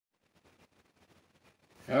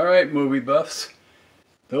Alright, movie buffs.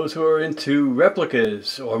 Those who are into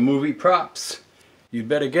replicas or movie props, you'd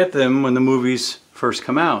better get them when the movies first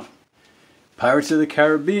come out. Pirates of the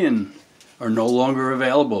Caribbean are no longer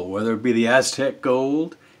available, whether it be the Aztec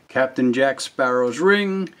Gold, Captain Jack Sparrow's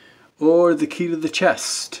ring, or the key to the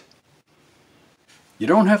chest. You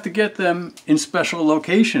don't have to get them in special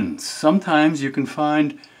locations. Sometimes you can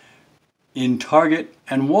find in Target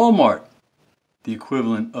and Walmart the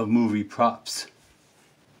equivalent of movie props.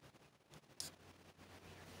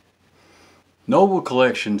 Noble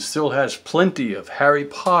Collection still has plenty of Harry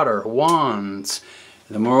Potter wands,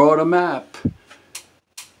 the Marauder map,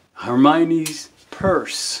 Hermione's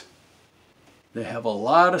purse. They have a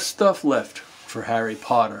lot of stuff left for Harry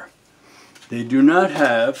Potter. They do not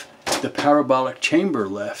have the parabolic chamber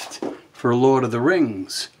left for Lord of the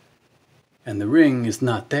Rings. And the ring is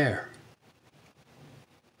not there.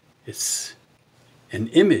 It's an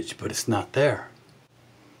image, but it's not there.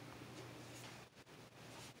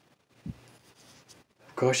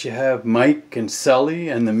 Of course, you have Mike and Sully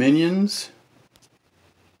and the Minions.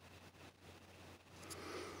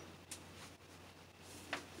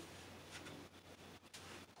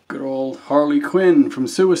 Good old Harley Quinn from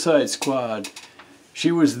Suicide Squad.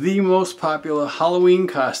 She was the most popular Halloween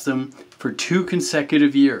costume for 2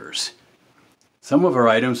 consecutive years. Some of her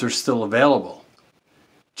items are still available.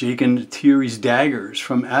 Jake and Tiri's daggers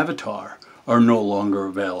from Avatar are no longer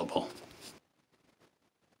available.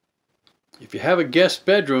 If you have a guest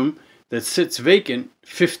bedroom that sits vacant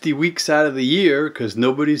 50 weeks out of the year because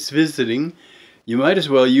nobody's visiting, you might as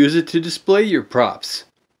well use it to display your props.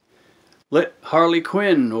 Let Harley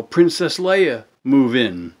Quinn or Princess Leia move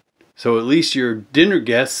in, so at least your dinner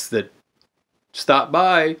guests that stop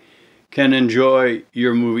by can enjoy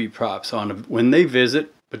your movie props when they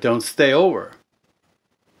visit, but don't stay over.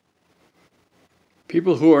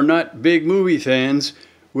 People who are not big movie fans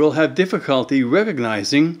will have difficulty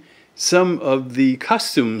recognizing some of the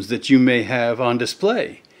costumes that you may have on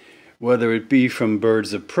display, whether it be from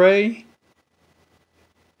Birds of Prey,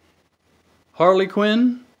 Harley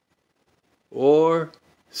Quinn, or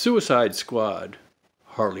Suicide Squad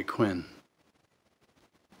Harley Quinn.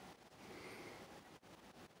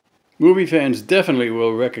 Movie fans definitely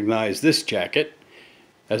will recognize this jacket,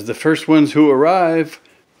 as the first ones who arrive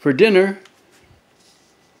for dinner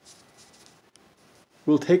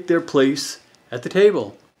will take their place at the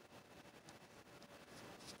table.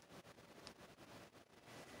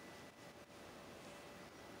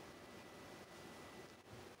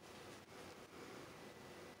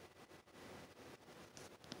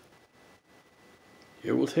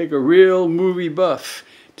 It will take a real movie buff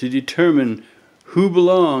to determine who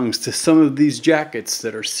belongs to some of these jackets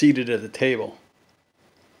that are seated at the table.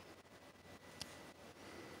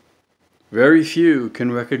 Very few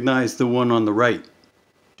can recognize the one on the right.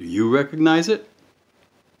 Do you recognize it?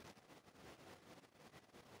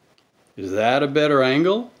 Is that a better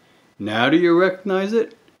angle? Now do you recognize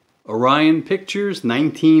it? Orion Pictures,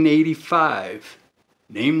 1985.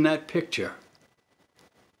 Name that picture.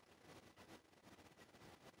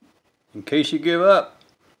 In case you give up,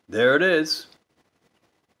 there it is.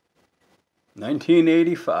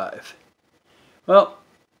 1985. Well,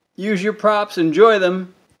 use your props, enjoy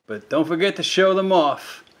them, but don't forget to show them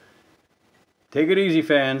off. Take it easy,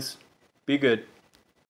 fans. Be good.